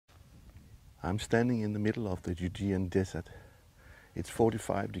I'm standing in the middle of the Judean desert. It's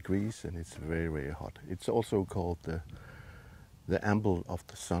 45 degrees and it's very, very hot. It's also called the amble of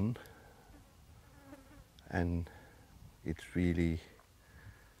the sun, and it's really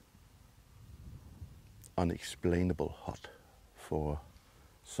unexplainable hot for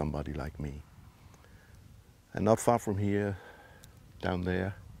somebody like me. And not far from here, down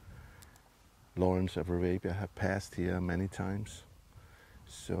there, Lawrence of Arabia have passed here many times.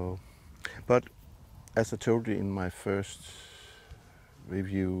 So, but as I told you in my first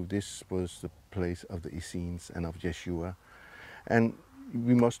review, this was the place of the Essenes and of Yeshua. And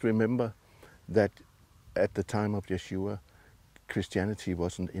we must remember that at the time of Yeshua, Christianity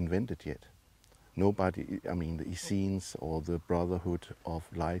wasn't invented yet. Nobody, I mean the Essenes or the Brotherhood of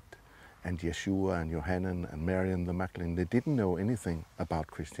Light and Yeshua and Johanan and Marian the Magdalene, they didn't know anything about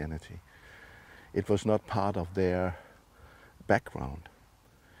Christianity. It was not part of their background.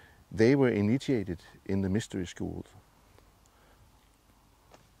 They were initiated in the mystery schools.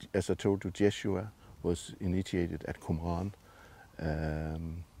 As I told you, Yeshua was initiated at Qumran,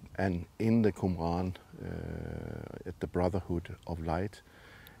 and in the Qumran, at the Brotherhood of Light,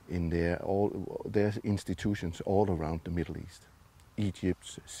 in their institutions all around the Middle East,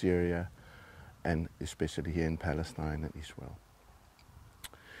 Egypt, Syria, and especially here in Palestine and Israel.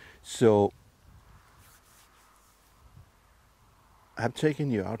 So I've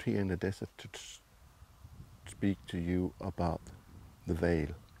taken you out here in the desert to speak to you about the veil.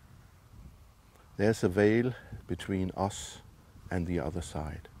 There's a veil between us and the other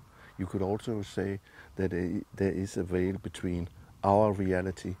side. You could also say that there is a veil between our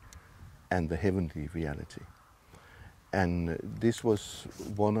reality and the heavenly reality. And this was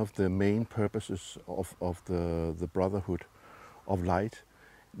one of the main purposes of the Brotherhood of Light,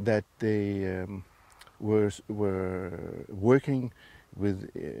 that they were working with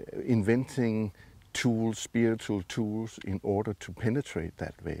inventing tools, spiritual tools, in order to penetrate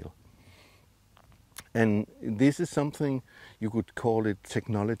that veil. And this is something, you could call it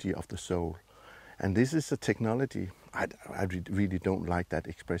technology of the soul. And this is a technology, I really don't like that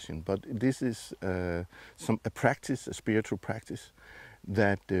expression, but this is a practice, a spiritual practice,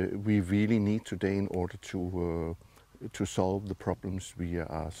 that we really need today in order to solve the problems we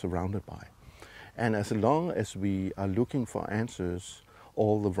are surrounded by. And as long as we are looking for answers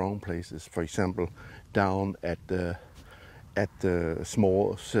all the wrong places, for example, down at the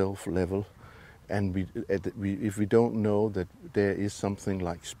small self level, and if we don't know that there is something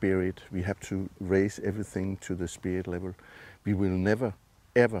like spirit, we have to raise everything to the spirit level, we will never,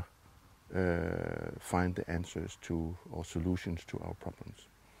 ever find the answers to or solutions to our problems.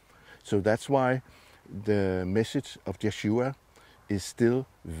 So that's why the message of Yeshua is still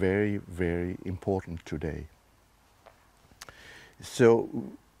very, very important today. So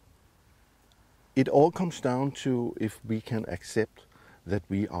it all comes down to if we can accept that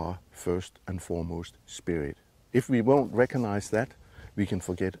we are first and foremost spirit. If we won't recognize that, we can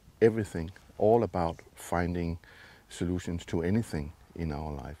forget everything, all about finding solutions to anything in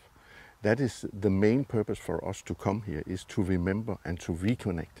our life. That is the main purpose for us to come here, is to remember and to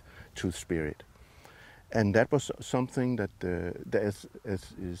reconnect to spirit. And that was something that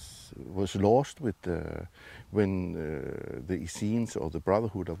was lost with when the Essenes or the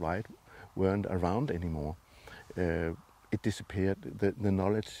Brotherhood of Light weren't around anymore. It disappeared, the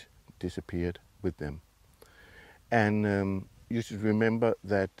knowledge disappeared with them. And you should remember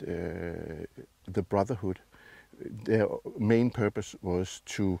that the Brotherhood, their main purpose was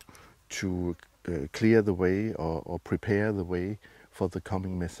to clear the way or prepare the way for the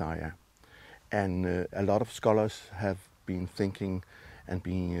coming Messiah. And a lot of scholars have been thinking and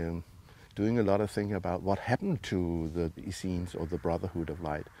been doing a lot of thinking about what happened to the Essenes or the Brotherhood of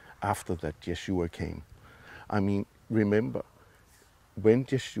Light after that Yeshua came. I mean, remember, when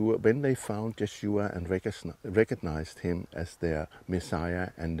they found Yeshua and recognized him as their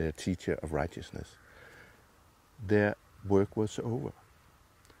Messiah and their teacher of righteousness, their work was over.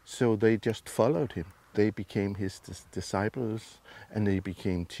 So they just followed him. They became his disciples and they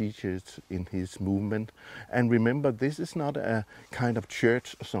became teachers in his movement. And remember, this is not a kind of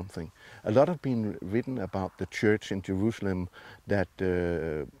church or something. A lot have been written about the church in Jerusalem, that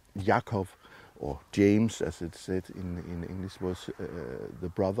Jacob, or James, as it's said in English, was the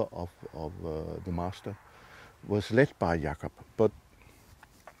brother of the master, was led by Jacob. But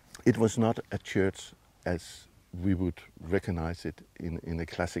it was not a church as we would recognize it in a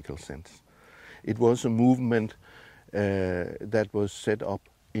classical sense. It was a movement that was set up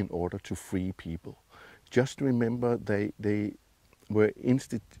in order to free people. Just remember, they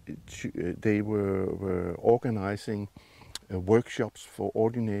were organizing workshops for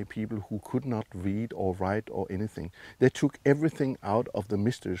ordinary people who could not read or write or anything. They took everything out of the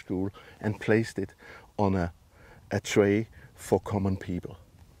mystery school and placed it on a tray for common people.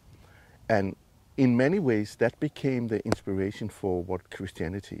 And in many ways, that became the inspiration for what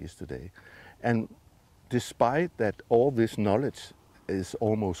Christianity is today. And despite that all this knowledge is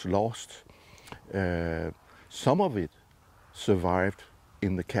almost lost, some of it survived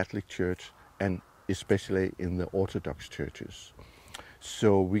in the Catholic Church and especially in the Orthodox churches.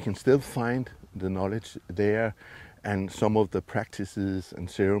 So we can still find the knowledge there, and some of the practices and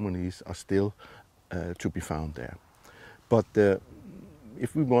ceremonies are still to be found there. But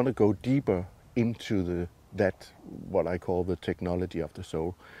if we want to go deeper into that, what I call the technology of the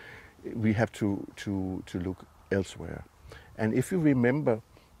soul, we have to look elsewhere. And if you remember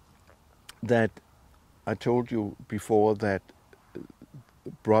that I told you before that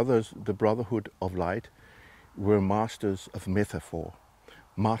the Brotherhood of Light were masters of metaphor,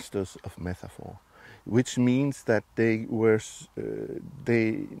 which means that they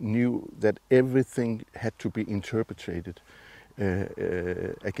knew that everything had to be interpreted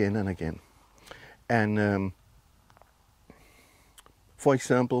again and again. And for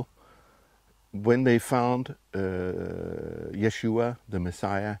example, when they found Yeshua, the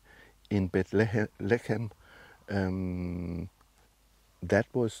Messiah, in Bethlehem, that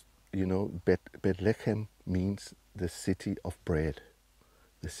was, Bethlehem means the city of bread,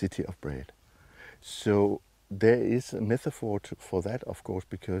 the city of bread. So there is a metaphor for that, of course,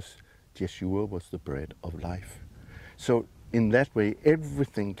 because Yeshua was the bread of life. So in that way,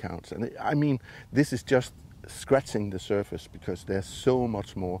 everything counts. And I mean, this is just scratching the surface, because there's so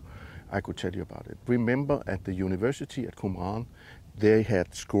much more I could tell you about it. Remember, at the university at Qumran, they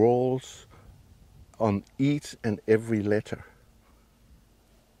had scrolls on each and every letter.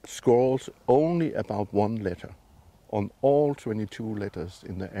 Scrolls only about one letter on all 22 letters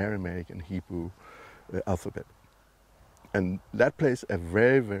in the Aramaic and Hebrew alphabet. And that plays a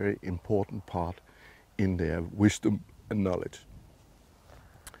very, very important part in their wisdom and knowledge.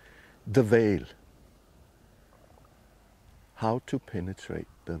 The veil. How to penetrate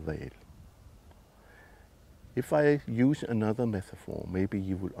the veil. If I use another metaphor, maybe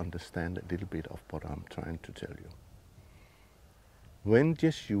you will understand a little bit of what I'm trying to tell you. When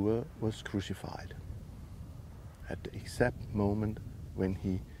Yeshua was crucified, at the exact moment when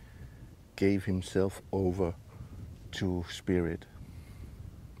he gave himself over to Spirit,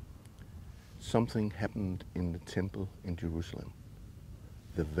 something happened in the temple in Jerusalem.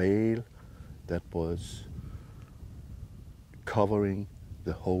 The veil that was covering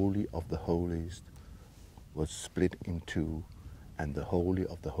the Holy of the Holiest was split in two, and the Holy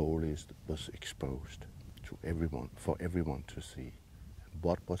of the Holiest was exposed to everyone, for everyone to see.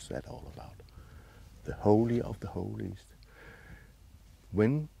 What was that all about? The Holy of the Holiest.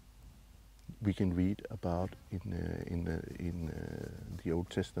 When we can read about in the Old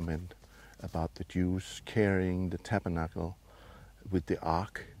Testament about the Jews carrying the tabernacle with the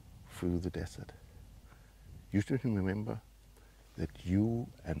ark through the desert. You should remember that you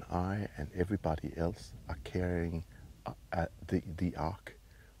and I and everybody else are carrying the ark,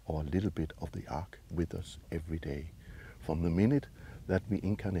 or a little bit of the ark, with us every day, from the minute that we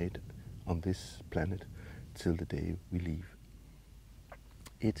incarnate on this planet till the day we leave.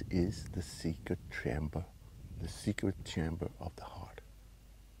 It is the secret chamber of the heart.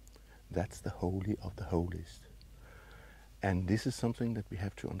 That's the Holy of the Holiest. And this is something that we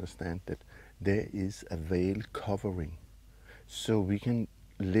have to understand, that there is a veil covering, so we can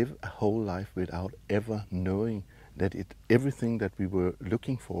live a whole life without ever knowing that everything that we were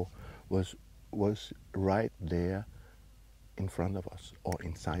looking for was right there in front of us or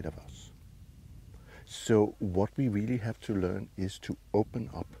inside of us. So what we really have to learn is to open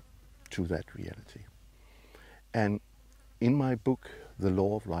up to that reality. And in my book, The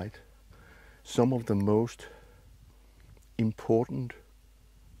Law of Light, some of the most important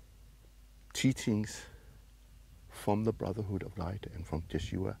teachings from the Brotherhood of Light and from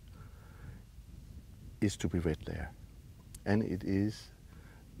Yeshua is to be read there. And it is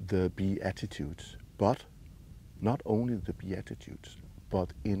the Beatitudes, but not only the Beatitudes,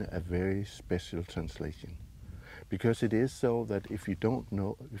 but in a very special translation. Because it is so that if you don't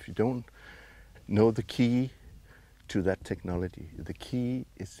know the key to that technology, the key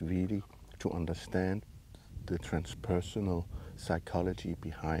is really to understand the transpersonal psychology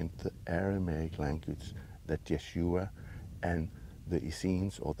behind the Aramaic language that Yeshua and the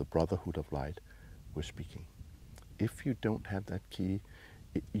Essenes, or the Brotherhood of Light, were speaking. If you don't have that key,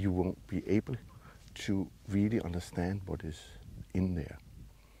 you won't be able to really understand what is in there.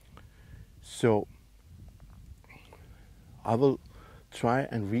 So I will try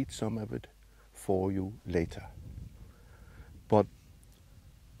and read some of it for you later. But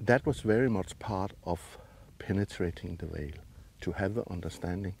that was very much part of penetrating the veil, to have the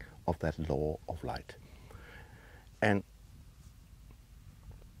understanding of that law of light. And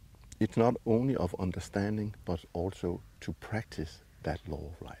it's not only of understanding, but also to practice that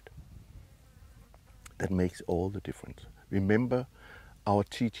law of light. That makes all the difference. Remember, our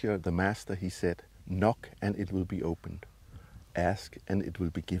teacher, the master, he said, knock and it will be opened. Ask and it will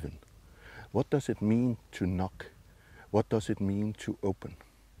be given. What does it mean to knock? What does it mean to open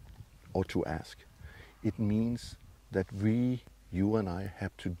or to ask? It means that you and I,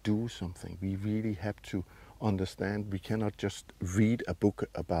 have to do something. We really have to understand. We cannot just read a book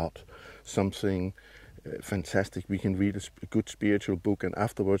about something fantastic. We can read a good spiritual book and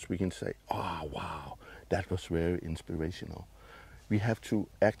afterwards we can say, oh wow, that was very inspirational. We have to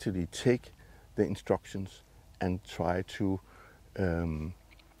actually take the instructions and try to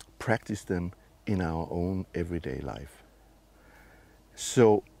practice them in our own everyday life.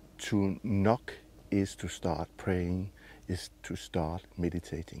 So to knock is to start praying, is to start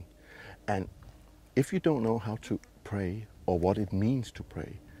meditating. And if you don't know how to pray or what it means to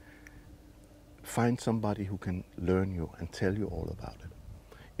pray, find somebody who can learn you and tell you all about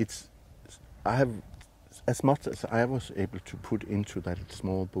it. I have, as much as I was able to put into that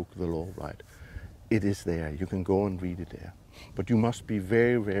small book, The Law of Light, it is there. You can go and read it there. But you must be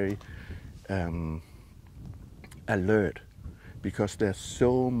very, very alert, because there's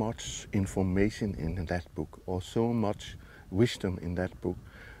so much information in that book, or so much wisdom in that book,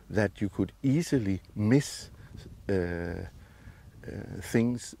 that you could easily miss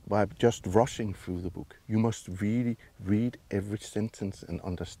things by just rushing through the book. You must really read every sentence and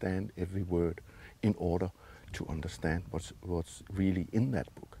understand every word in order to understand what's really in that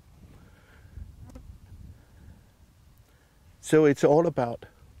book. So it's all about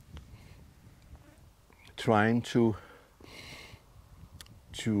trying to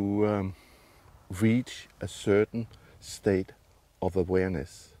reach a certain state of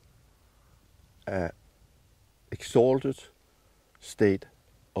awareness, exalted state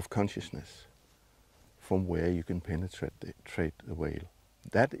of consciousness from where you can penetrate the veil.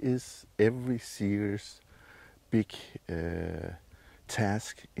 That is every seer's big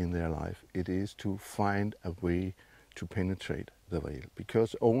task in their life. It is to find a way to penetrate the veil,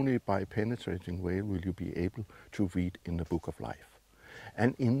 because only by penetrating veil will you be able to read in the book of life.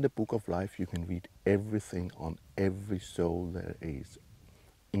 And in the book of life you can read everything on every soul there is,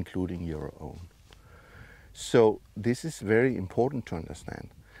 including your own. So this is very important to understand.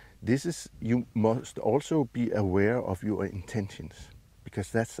 You must also be aware of your intentions, because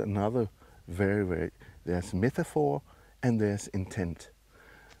that's another there's metaphor and there's intent.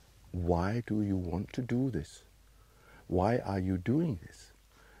 Why do you want to do this? Why are you doing this?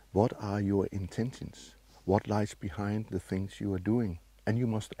 What are your intentions? What lies behind the things you are doing? And you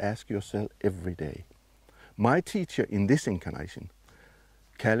must ask yourself every day. My teacher in this incarnation,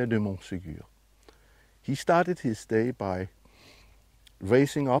 Kalle de Montségur, he started his day by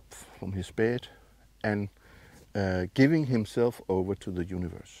raising up from his bed and giving himself over to the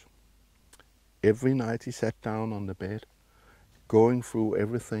universe. Every night he sat down on the bed, going through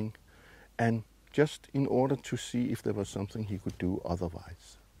everything, and just in order to see if there was something he could do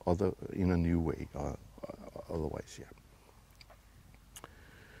otherwise, in a new way, otherwise, yeah.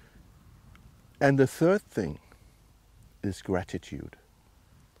 And the third thing is gratitude.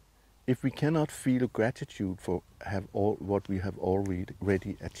 If we cannot feel gratitude for what we have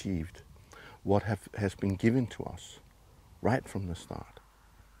already achieved, what has been given to us right from the start,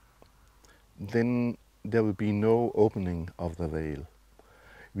 then there will be no opening of the veil.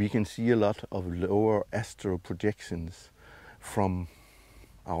 We can see a lot of lower astral projections from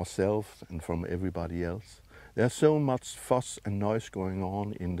ourselves and from everybody else. There's so much fuss and noise going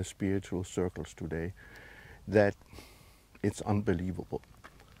on in the spiritual circles today that it's unbelievable.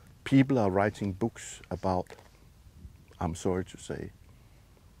 People are writing books about, I'm sorry to say,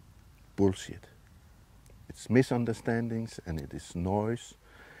 bullshit. It's misunderstandings and it is noise.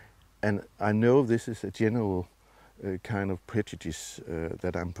 And I know this is a general kind of prejudice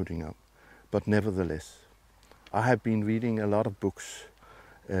that I'm putting up. But nevertheless, I have been reading a lot of books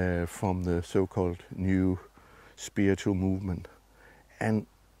from the so-called new spiritual movement. And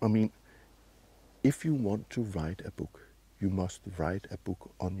I mean, if you want to write a book, you must write a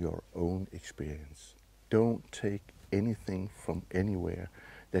book on your own experience. Don't take anything from anywhere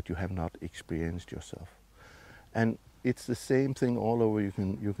that you have not experienced yourself. And it's the same thing all over. You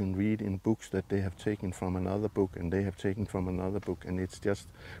can read in books that they have taken from another book, and they have taken from another book, and it's just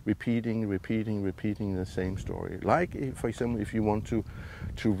repeating the same story. Like, for example, if you want to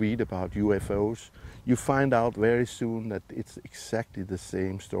read about UFOs, you find out very soon that it's exactly the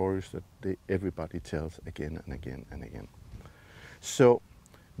same stories that everybody tells again and again and again. So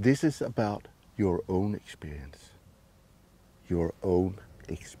this is about your own experience. Your own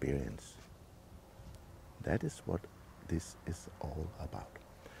experience. That is what this is all about.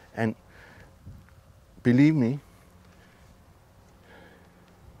 And believe me,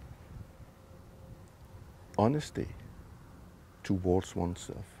 honesty towards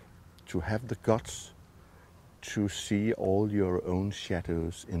oneself, to have the guts to see all your own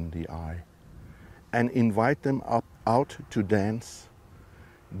shadows in the eye and invite them out to dance,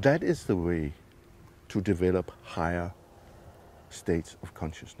 that is the way to develop higher states of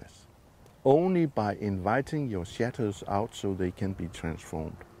consciousness. Only by inviting your shadows out so they can be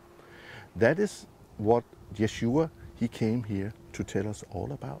transformed. That is what Yeshua, he came here to tell us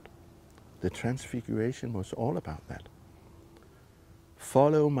all about. The transfiguration was all about that.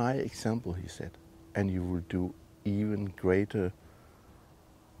 Follow my example, he said, and you will do even greater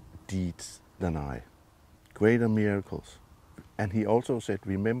deeds than I, greater miracles. And he also said,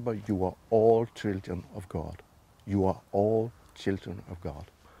 remember, you are all children of God. You are all children of God.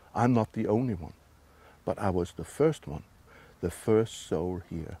 I'm not the only one, but I was the first one, the first soul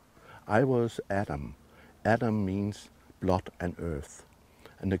here. I was Adam. Adam means blood and earth.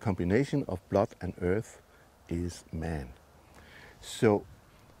 And the combination of blood and earth is man. So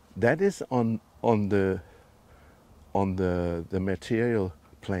that is on the material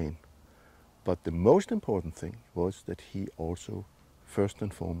plane. But the most important thing was that he also, first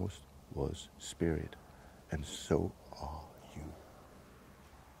and foremost, was spirit. And so are